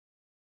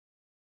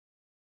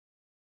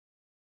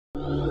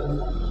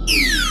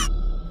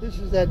This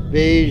is that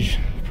beige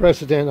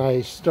Precedent I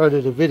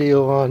started a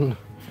video on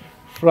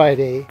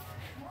Friday.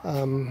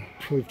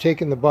 We've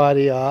taken the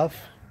body off.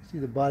 See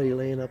the body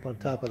laying up on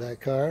top of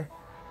that car.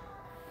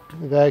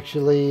 We've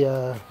actually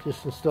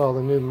just installed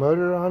a new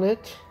motor on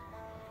it.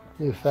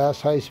 New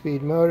fast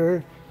high-speed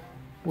motor.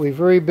 We've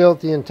rebuilt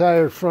the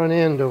entire front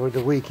end over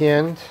the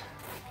weekend.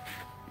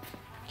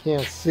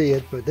 Can't see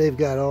it, but they've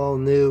got all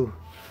new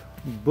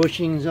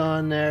bushings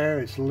on there.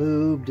 It's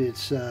lubed,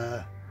 it's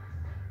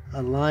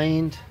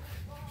aligned.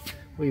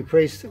 We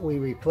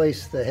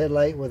replaced the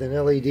headlight with an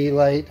LED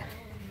light.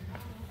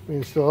 We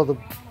installed the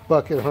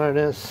bucket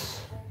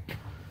harness.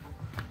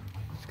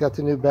 It's got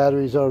the new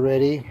batteries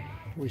already.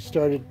 We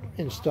started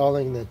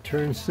installing the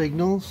turn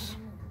signals.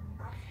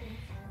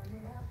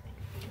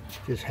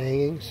 Just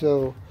hanging.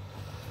 So,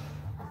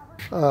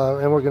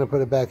 and we're going to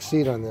put a back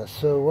seat on this.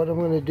 So what I'm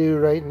going to do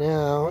right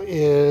now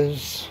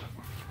is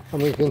I'm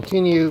going to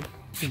continue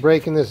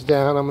breaking this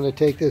down. I'm going to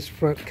take this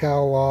front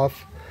cowl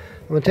off.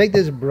 I'm going to take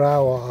this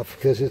brow off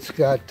because it's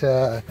got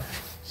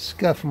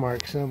scuff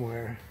mark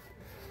somewhere.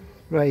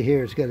 Right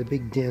here, it's got a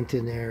big dent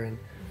in there, and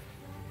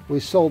we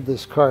sold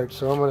this cart,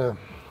 so I'm going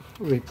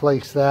to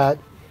replace that.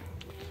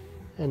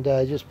 And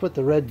just put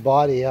the red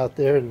body out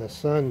there in the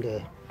sun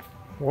to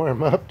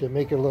warm up, to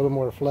make it a little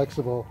more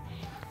flexible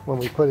when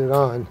we put it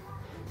on,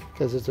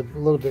 because it's a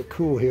little bit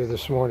cool here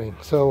this morning.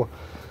 So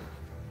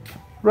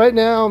right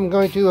now I'm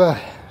going to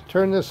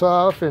turn this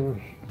off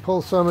and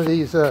pull some of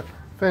these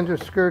fender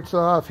skirts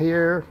off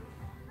here,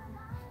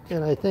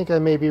 and I think I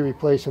may be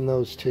replacing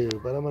those too,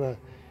 but I'm going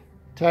to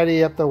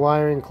tidy up the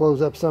wiring,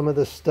 close up some of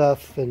this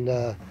stuff,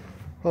 and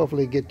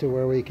hopefully get to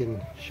where we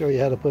can show you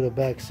how to put a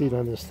back seat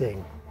on this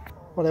thing.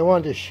 What I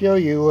wanted to show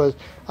you was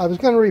I was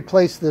going to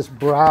replace this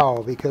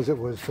brow because it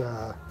was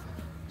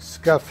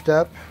scuffed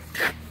up.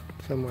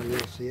 Someone will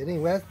see it.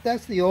 Anyway,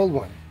 that's the old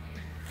one.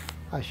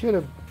 I should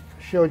have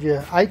showed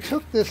you. I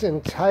took this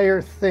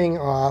entire thing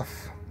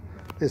off,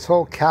 this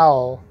whole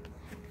cowl,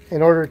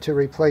 in order to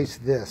replace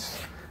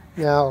this.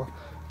 Now,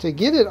 to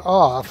get it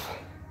off,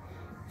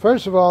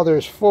 first of all,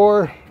 there's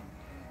 4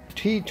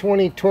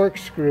 T20 Torx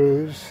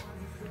screws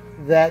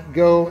that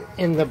go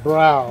in the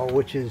brow,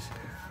 which is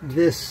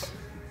this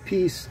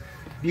piece,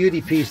 beauty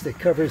piece that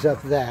covers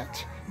up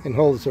that and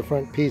holds the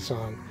front piece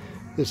on.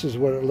 This is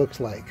what it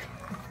looks like.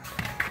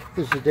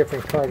 This is a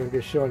different card I'm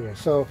just showing you.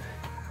 So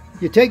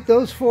you take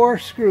those 4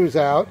 screws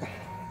out,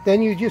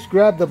 then you just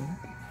grab the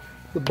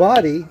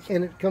body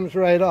and it comes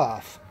right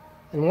off.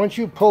 And once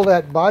you pull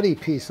that body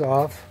piece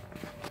off,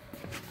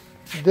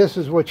 this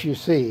is what you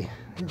see.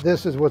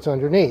 This is what's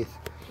underneath.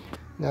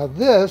 Now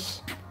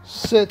this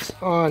sits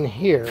on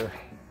here.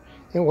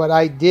 And what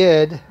I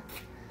did,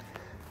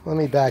 let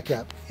me back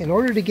up. In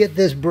order to get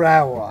this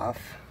brow off,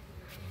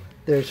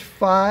 there's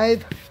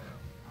 5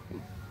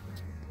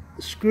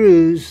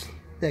 screws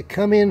that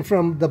come in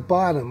from the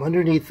bottom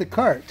underneath the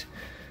cart.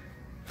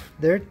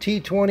 They're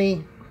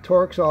T20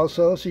 Torx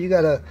also, so you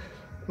got to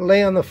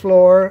lay on the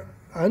floor,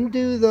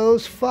 undo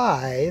those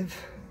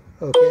 5,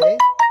 okay?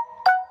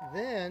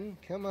 Then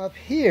come up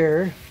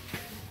here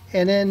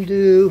and then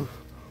do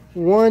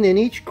 1 in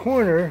each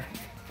corner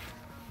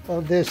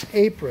of this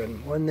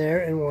apron. 1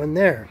 there and 1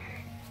 there.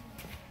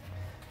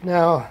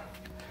 Now,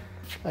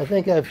 I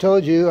think I've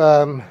told you,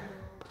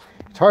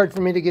 it's hard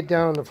for me to get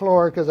down on the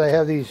floor because I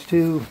have these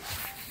 2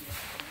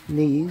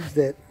 knees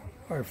that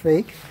are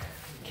fake.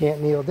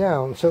 Can't kneel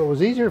down. So it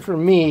was easier for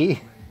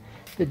me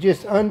to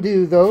just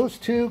undo those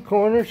 2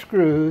 corner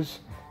screws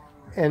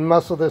and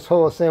muscle this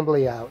whole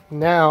assembly out.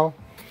 Now,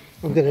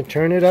 I'm going to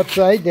turn it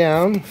upside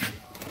down.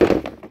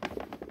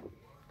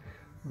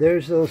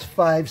 There's those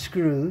 5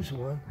 screws.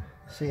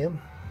 See them?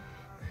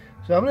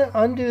 So I'm going to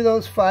undo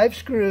those 5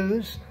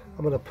 screws.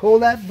 I'm going to pull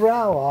that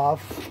brow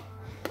off,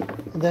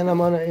 and then I'm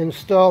going to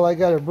install, I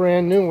got a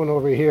brand new one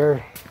over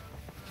here.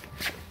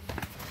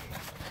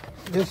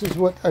 This is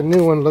what a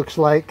new one looks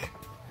like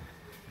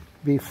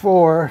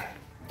before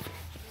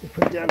you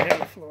put it down here on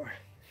the floor.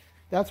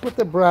 That's what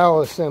the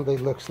brow assembly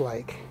looks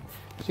like.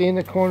 See in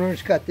the corner,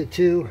 it's got the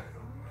 2.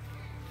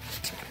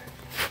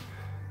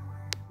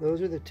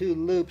 Those are the 2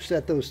 loops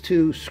that those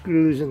 2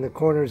 screws in the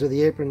corners of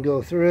the apron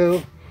go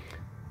through.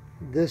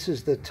 This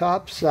is the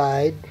top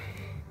side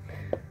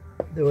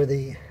where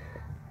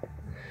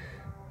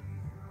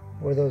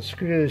those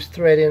screws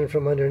thread in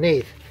from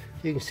underneath.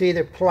 You can see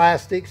they're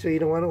plastic, so you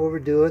don't want to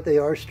overdo it. They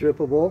are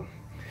strippable.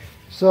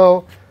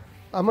 So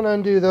I'm going to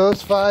undo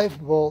those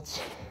 5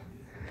 bolts,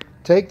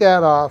 take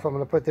that off. I'm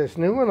going to put this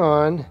new one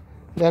on,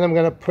 then I'm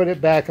going to put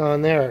it back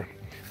on there.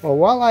 Well,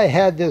 while I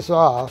had this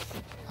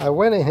off, I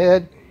went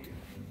ahead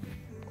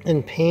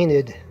and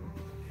painted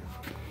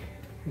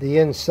the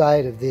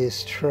inside of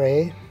this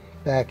tray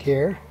back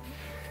here,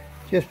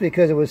 just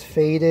because it was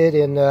faded,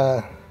 and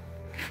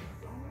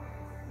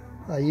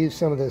I used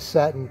some of the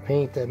satin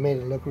paint that made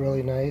it look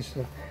really nice.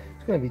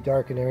 It's going to be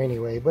dark in there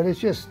anyway, but it's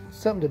just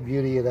something to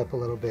beauty it up a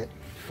little bit.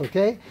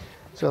 Okay,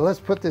 so let's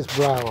put this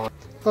brow on.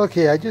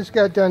 Okay, I just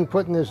got done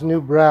putting this new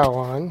brow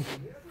on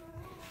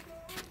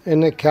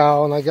in the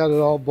cowl, and I got it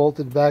all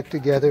bolted back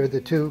together.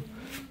 The 2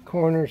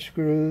 corner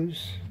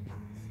screws.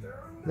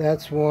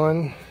 That's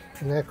one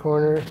in that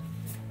corner.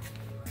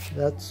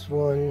 That's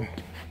one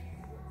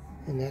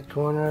in that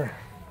corner.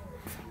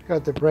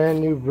 Got the brand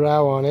new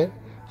brow on it.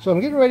 So I'm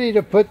getting ready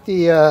to put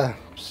the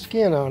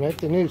skin on it,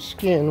 the new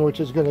skin,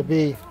 which is going to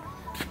be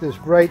this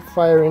bright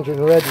fire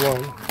engine red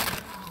one.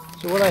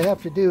 So what I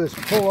have to do is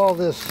pull all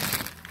this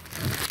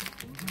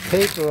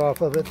paper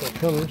off of it that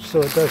comes so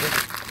it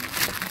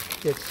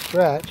doesn't get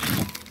scratched.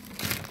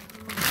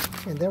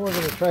 And then we're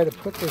going to try to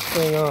put this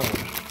thing on.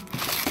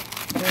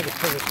 I'll try to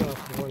pull this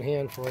off with one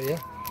hand for you.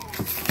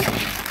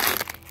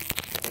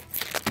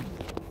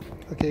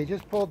 Okay,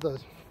 just pulled the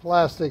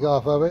plastic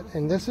off of it,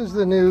 and this is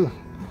the new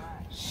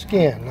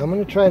skin. I'm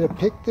going to try to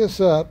pick this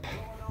up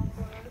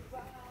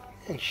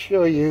and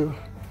show you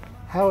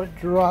how it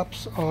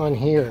drops on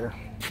here.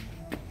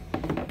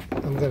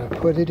 I'm going to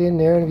put it in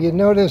there, and if you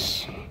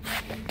notice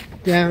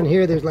down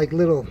here there's like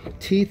little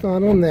teeth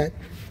on them that,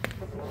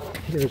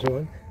 here's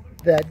one,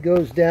 that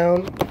goes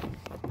down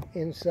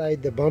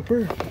inside the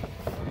bumper.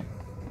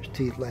 There's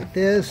teeth like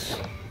this.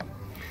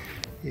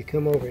 You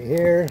come over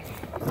here.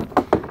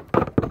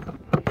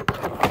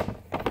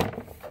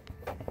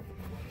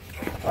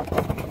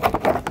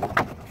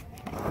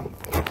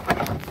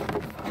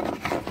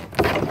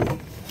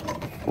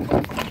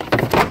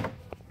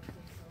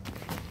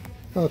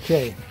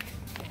 Okay, I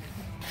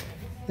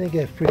think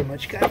I've pretty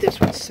much got this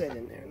one set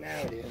in there.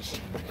 Now it is.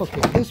 Okay,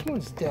 this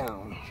one's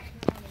down.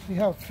 See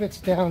how it fits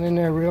down in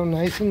there real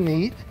nice and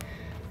neat.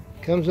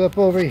 Comes up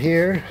over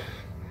here.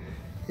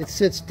 It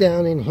sits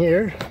down in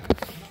here.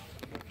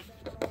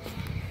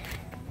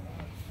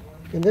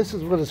 And this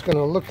is what it's going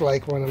to look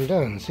like when I'm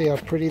done. See how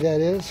pretty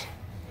that is?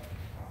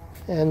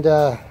 And,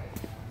 oh,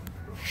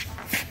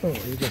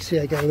 you can see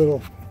I got a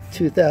little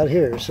tooth out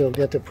here, so I've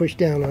got to push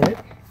down on it.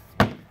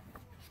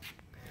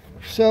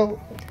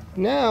 So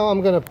now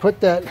I'm going to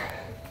put that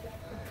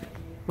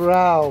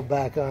brow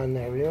back on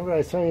there. Remember I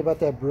was telling you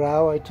about that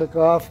brow I took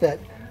off? That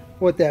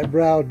what that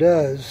brow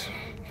does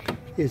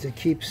is it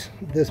keeps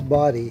this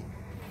body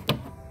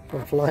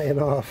from flying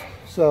off.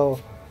 So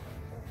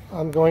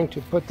I'm going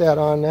to put that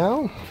on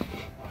now.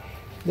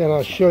 Then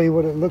I'll show you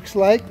what it looks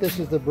like. This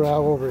is the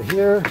brow over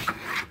here.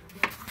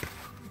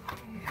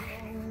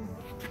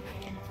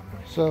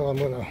 So I'm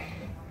going to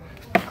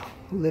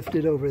lift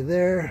it over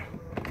there.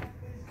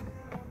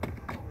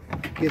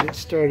 Get it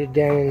started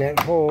down in that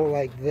hole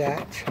like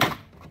that.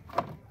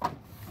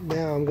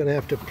 Now I'm going to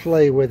have to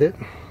play with it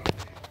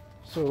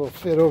so it'll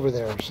fit over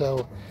there.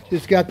 So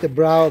just got the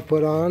brow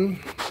put on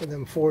for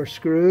them 4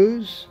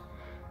 screws.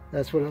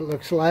 That's what it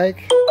looks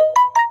like.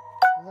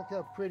 Look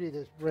how pretty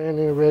this brand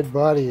new red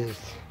body is.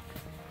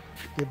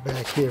 Get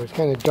back here. It's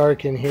kind of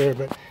dark in here,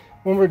 but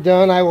when we're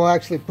done I will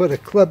actually put a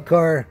club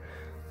car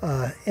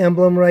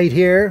emblem right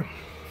here.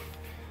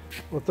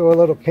 We'll throw a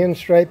little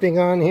pinstriping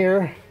on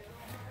here.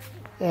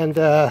 And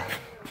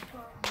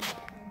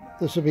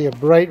this will be a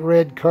bright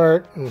red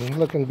cart and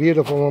looking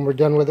beautiful when we're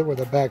done with it with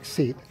a back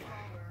seat.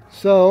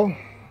 So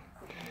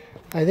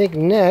I think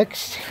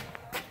next,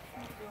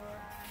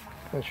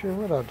 not sure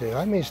what I'll do.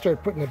 I may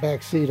start putting the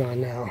back seat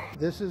on now.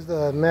 This is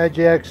the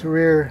Magix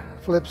rear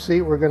flip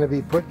seat we're going to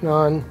be putting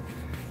on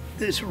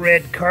this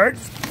red cart.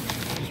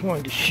 Just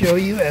wanted to show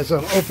you as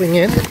I'm opening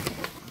it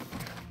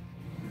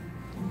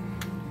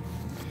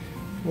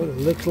what it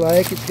looks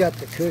like. It's got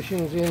the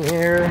cushions in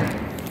here.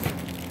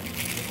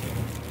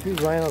 2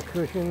 vinyl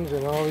cushions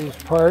and all these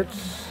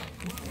parts.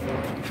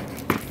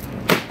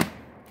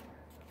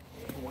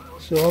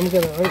 So I'm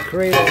going to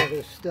uncrate all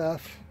this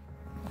stuff,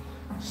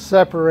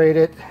 separate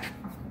it,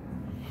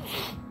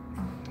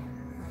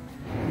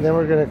 and then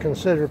we're going to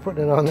consider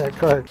putting it on that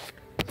cart.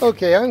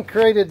 Okay,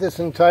 uncrated this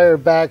entire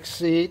back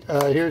seat.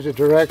 Here's the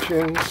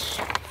directions.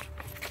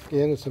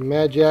 Again, it's a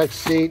Magix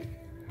seat.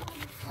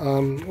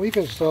 We've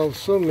installed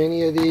so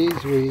many of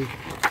these, we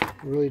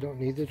really don't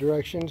need the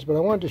directions, but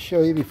I wanted to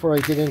show you before I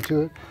get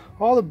into it.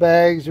 All the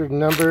bags are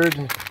numbered.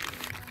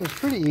 It's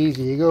pretty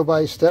easy. You go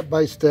by step.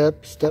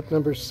 Step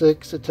number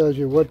 6, it tells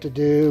you what to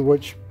do,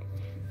 which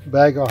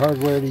bag of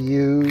hardware to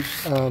use.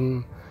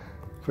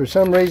 For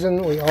some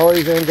reason, we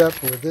always end up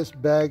with this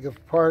bag of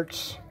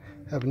parts.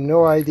 Have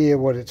no idea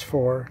what it's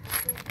for.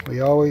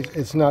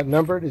 It's not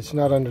numbered, it's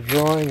not on the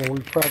drawing, and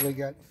we've probably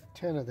got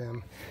 10 of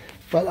them.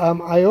 But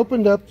I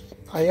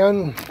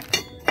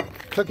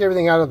took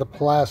everything out of the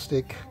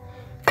plastic.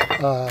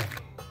 I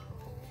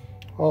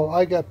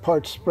got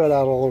parts spread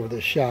out all over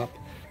the shop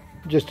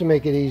just to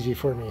make it easy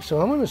for me.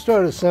 So I'm going to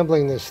start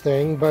assembling this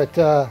thing, but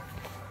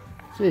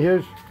see,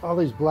 here's all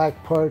these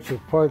black parts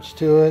with parts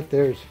to it.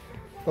 There's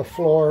the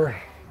floorboard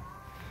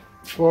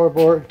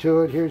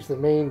to it. Here's the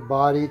main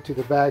body to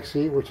the back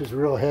seat, which is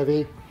real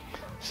heavy.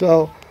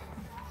 So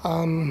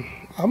I'm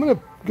going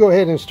to go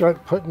ahead and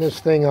start putting this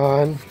thing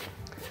on.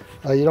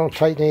 You don't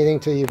tighten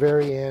anything till the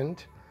very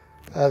end.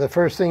 The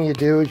first thing you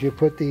do is you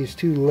put these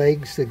 2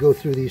 legs that go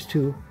through these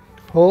 2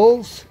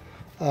 holes.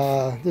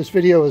 This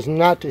video is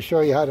not to show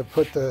you how to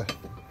put the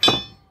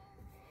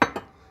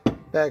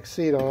back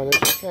seat on.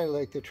 It's kind of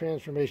like the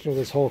transformation of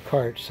this whole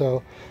cart.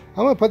 So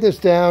I'm going to put this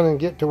down and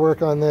get to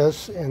work on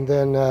this, and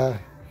then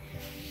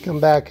come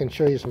back and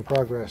show you some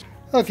progress.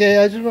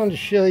 Okay, I just wanted to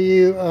show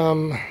you,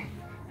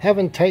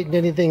 haven't tightened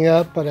anything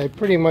up, but I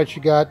pretty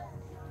much got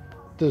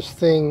this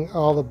thing,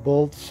 all the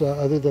bolts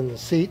other than the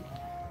seat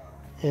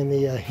and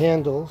the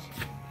handles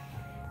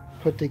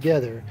put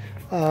together.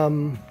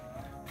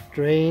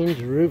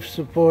 Drains, roof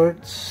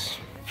supports,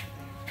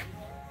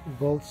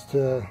 bolts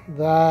to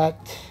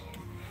that.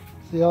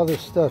 See, all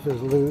this stuff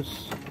is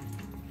loose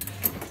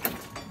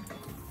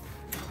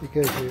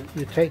because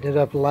you tighten it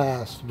up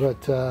last,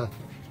 but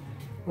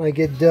when I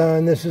get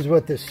done, this is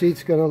what the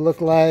seat's going to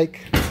look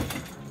like.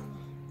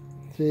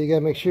 So you got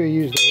to make sure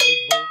you use the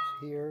right bolts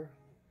here,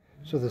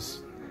 so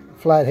this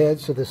flathead,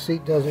 so the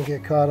seat doesn't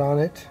get caught on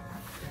it.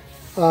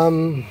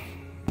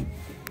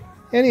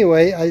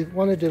 Anyway, I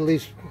wanted to at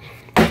least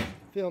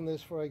film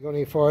this before I go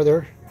any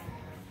farther.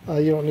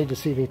 You don't need to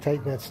see me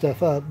tighten that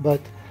stuff up,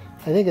 but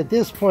I think at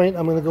this point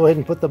I'm going to go ahead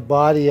and put the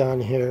body on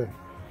here.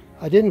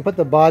 I didn't put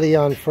the body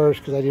on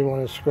first because I didn't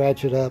want to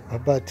scratch it up,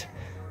 but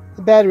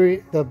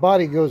the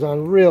body goes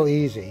on real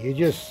easy. You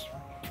just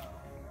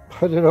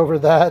put it over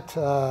that.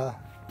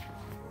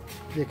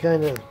 You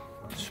kind of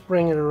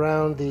spring it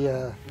around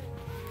the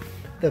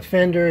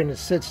fender, and it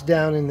sits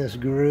down in this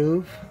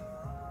groove.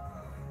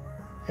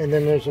 And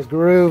then there's a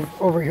groove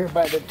over here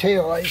by the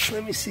tail lights.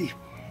 Let me see.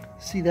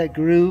 See that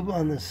groove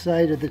on the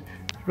side of the,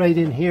 right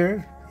in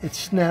here? It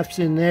snaps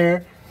in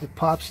there. It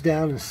pops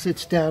down and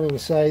sits down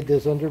inside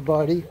this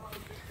underbody.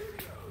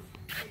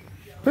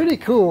 Pretty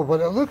cool,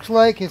 but it looks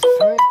like it's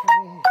time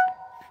for me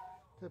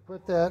to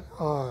put that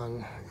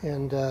on.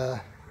 And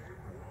I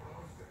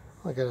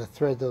gotta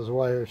thread those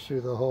wires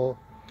through the hole.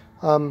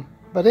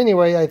 But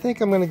anyway, I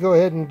think I'm going to go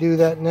ahead and do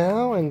that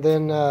now, and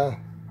then I'll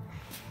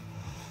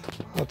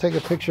take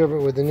a picture of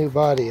it with the new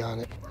body on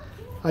it.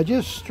 I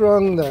just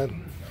strung the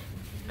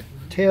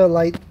tail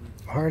light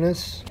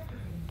harness.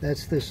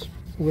 That's this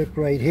whip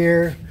right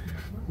here.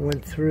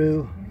 Went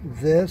through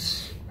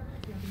this,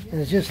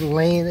 and it's just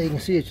laying, you can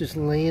see it's just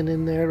laying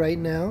in there right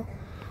now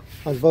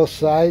on both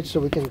sides, so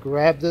we can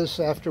grab this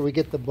after we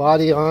get the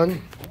body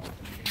on.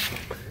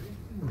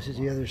 This is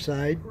the other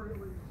side.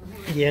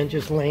 Again,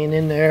 just laying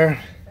in there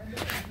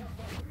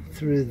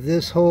through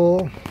this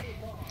hole,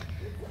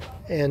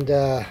 and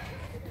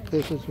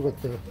this is what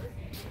the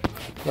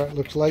cart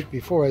looks like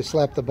before I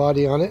slap the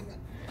body on it.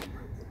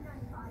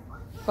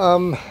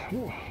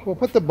 We'll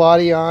put the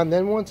body on,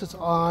 then once it's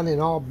on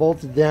and all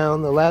bolted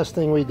down, the last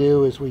thing we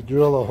do is we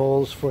drill the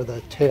holes for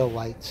the tail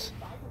lights.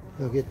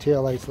 You'll get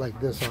tail lights like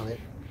this on it.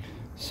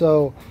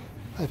 So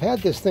I've had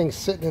this thing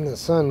sitting in the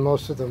sun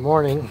most of the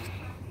morning.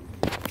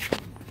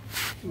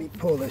 Let me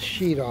pull the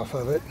sheet off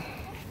of it.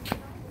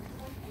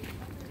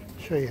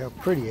 Show you how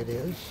pretty it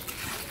is.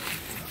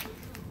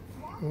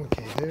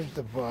 Okay, there's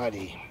the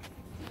body.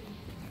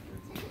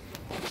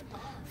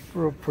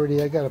 Real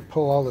pretty. I got to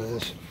pull all of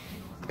this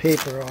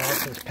paper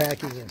off, this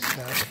packing and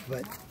stuff,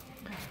 but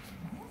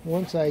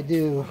once I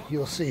do,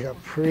 you'll see how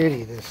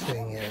pretty this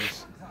thing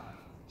is.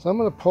 So I'm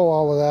going to pull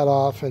all of that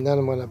off, and then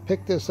I'm going to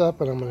pick this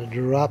up and I'm going to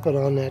drop it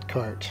on that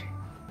cart.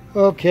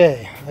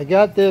 Okay, I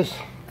got this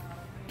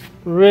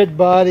red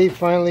body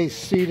finally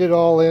seated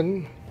all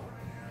in.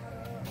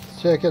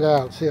 Check it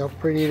out. See how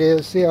pretty it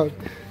is? See how it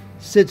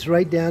sits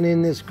right down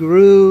in this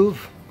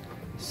groove?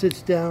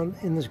 Sits down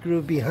in this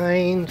groove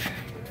behind.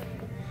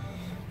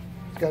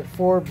 It's got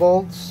 4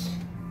 bolts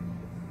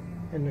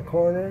in the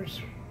corners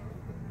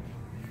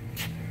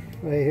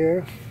right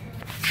here.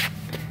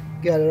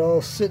 Got it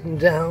all sitting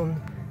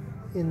down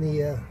in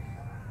the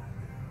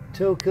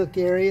toe cook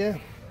area.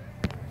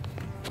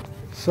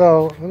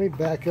 So let me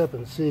back up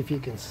and see if you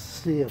can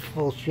see a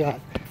full shot.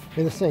 I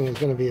mean, this thing is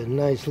going to be a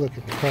nice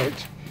looking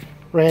cart.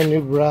 Brand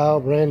new brow,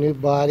 brand new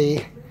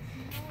body,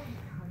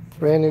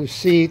 brand new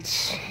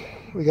seats.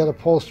 We got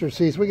upholstered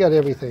seats. We got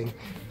everything.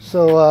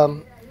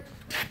 So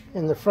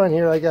in the front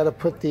here, I got to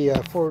put the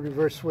forward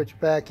reverse switch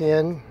back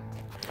in.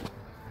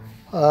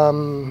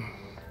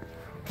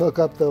 Hook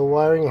up the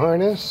wiring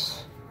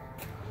harness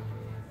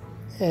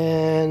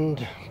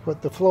and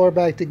put the floor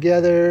back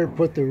together.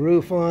 Put the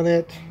roof on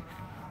it.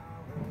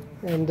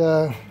 And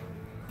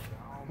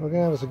we're going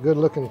to have us a good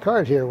looking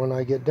cart here when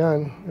I get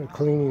done. I'll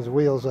clean these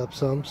wheels up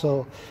some.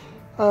 So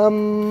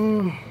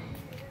I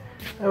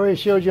already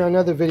showed you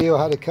another video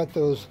how to cut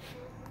those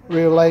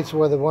rear lights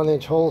with a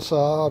 1-inch hole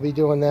saw. I'll be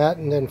doing that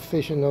and then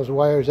fishing those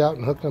wires out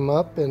and hooking them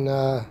up, and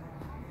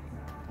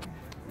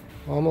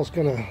almost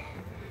going to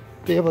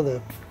be able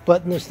to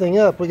button this thing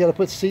up. We got to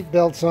put seat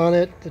belts on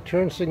it. The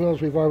turn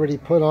signals we've already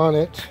put on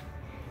it.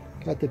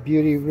 Got the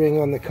beauty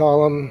ring on the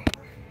column.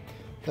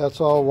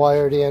 That's all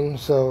wired in,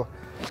 so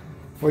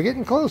we're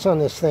getting close on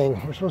this thing.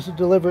 We're supposed to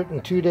deliver it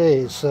in 2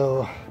 days,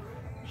 so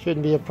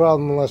shouldn't be a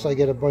problem unless I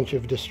get a bunch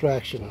of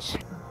distractions.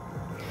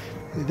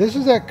 This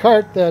is that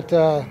cart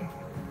that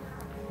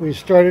we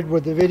started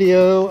with the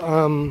video,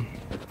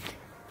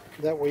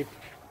 that we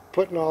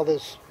put in all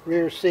this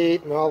rear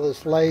seat and all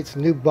this lights,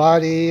 new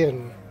body,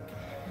 and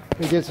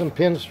we did some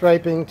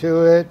pinstriping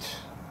to it.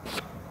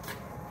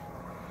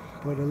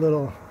 Put a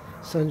little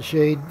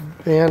sunshade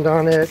band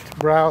on it,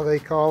 brow they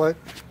call it.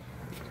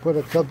 Put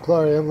a Cub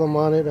Claw emblem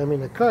on it. I mean,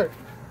 the cart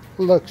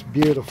looks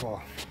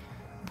beautiful.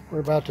 We're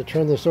about to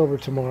turn this over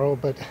tomorrow,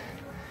 but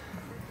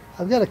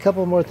I've got a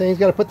couple more things.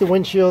 Got to put the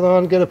windshield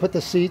on, got to put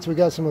the seats. We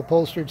got some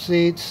upholstered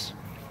seats.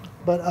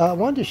 But I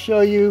wanted to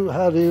show you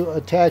how to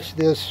attach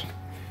this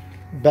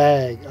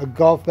bag, a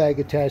golf bag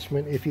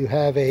attachment, if you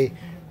have a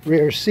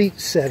rear seat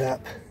set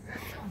up.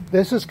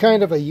 This is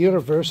kind of a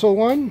universal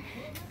one.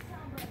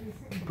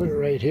 Put it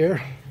right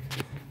here.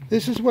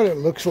 This is what it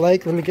looks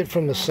like. Let me get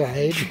from the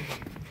side.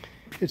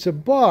 It's a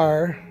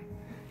bar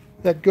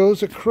that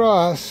goes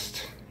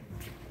across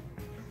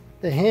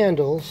the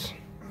handles.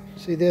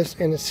 See this?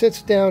 And it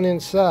sits down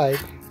inside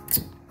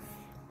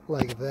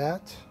like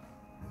that.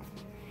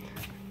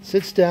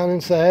 Sits down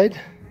inside.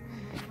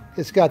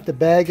 It's got the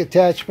bag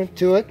attachment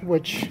to it,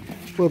 which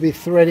we'll be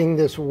threading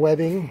this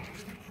webbing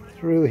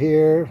through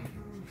here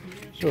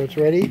so it's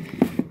ready.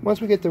 Once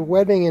we get the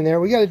webbing in there,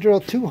 we got to drill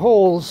 2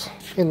 holes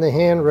in the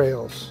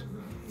handrails.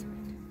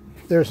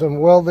 There's some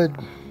welded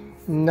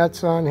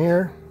nuts on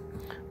here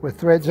with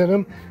threads in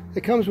them.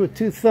 It comes with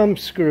 2 thumb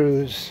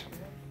screws.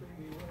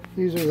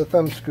 These are the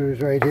thumb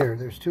screws right here.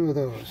 There's 2 of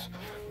those.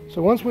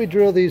 So once we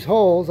drill these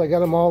holes, I got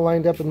them all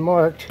lined up and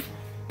marked,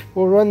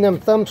 we'll run them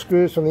thumb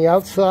screws from the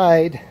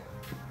outside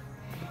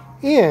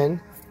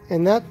in,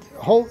 and that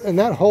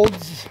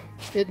holds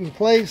it in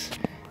place.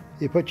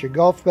 You put your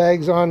golf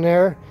bags on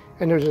there,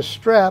 and there's a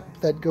strap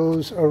that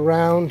goes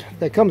around,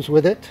 that comes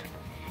with it.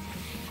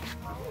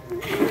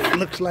 It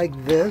looks like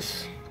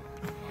this.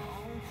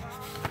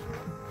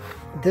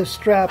 This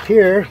strap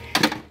here,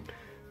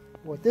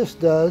 what this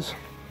does,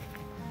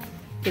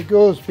 it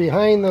goes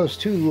behind those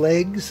 2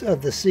 legs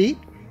of the seat.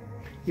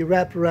 You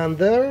wrap around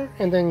there,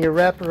 and then you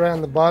wrap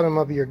around the bottom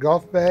of your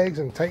golf bags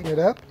and tighten it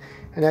up,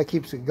 and that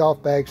keeps the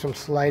golf bags from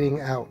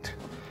sliding out.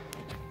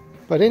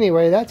 But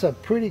anyway, that's a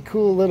pretty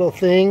cool little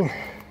thing.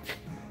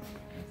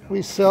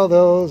 We sell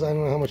those, I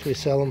don't know how much we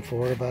sell them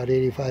for, about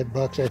 85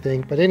 bucks I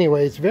think. But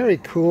anyway, it's very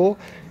cool,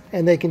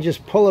 and they can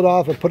just pull it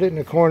off and put it in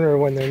a corner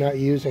when they're not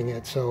using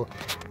it. So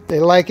they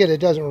like it.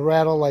 It doesn't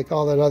rattle like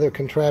all that other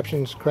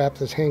contraptions crap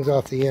that hangs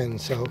off the end.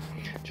 So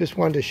just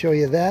wanted to show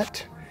you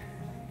that.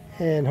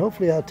 And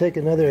hopefully I'll take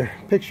another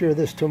picture of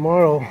this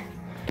tomorrow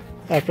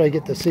after I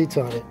get the seats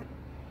on it.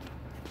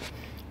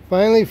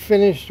 Finally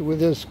finished with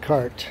this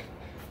cart.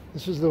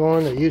 This is the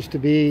one that used to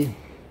be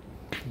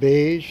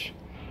beige.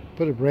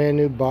 Put a brand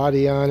new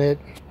body on it.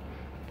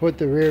 Put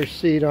the rear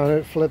seat on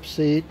it, flip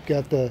seat.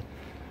 Got the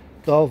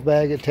golf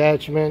bag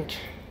attachment.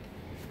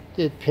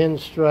 Did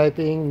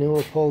pinstriping, new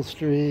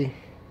upholstery.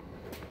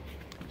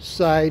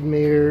 Side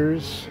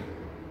mirrors.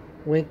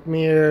 Wink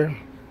mirror.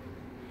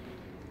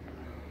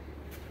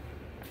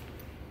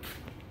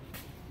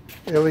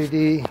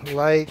 LED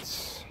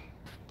lights.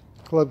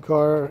 Club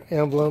car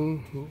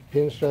emblem.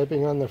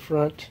 Pinstriping on the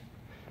front.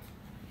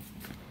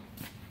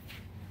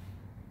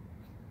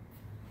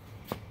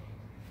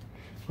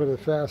 Put a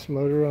fast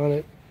motor on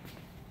it.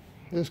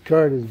 This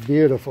cart is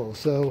beautiful.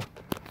 So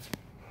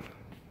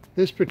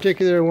this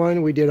particular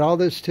one we did all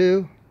this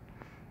to,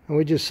 and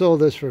we just sold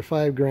this for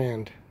 $5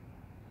 grand.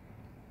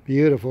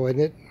 Beautiful, isn't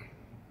it?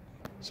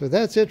 So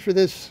that's it for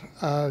this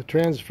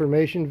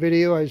transformation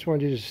video. I just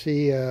wanted you to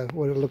see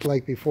what it looked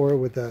like before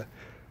with the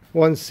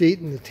 1 seat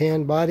and the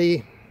tan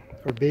body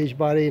or beige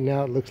body, and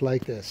now it looks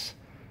like this.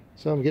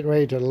 So I'm getting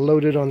ready to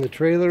load it on the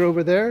trailer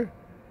over there,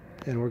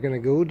 and we're going to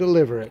go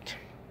deliver it.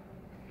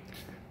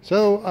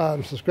 So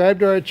subscribe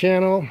to our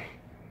channel,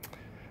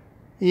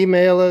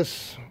 email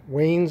us,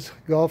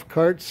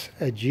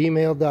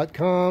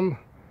 waynesgolfcarts@gmail.com.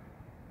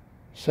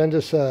 Send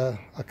us a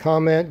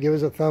comment, give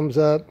us a thumbs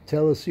up,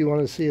 tell us you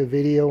want to see a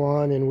video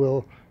on, and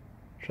we'll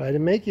try to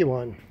make you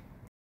one.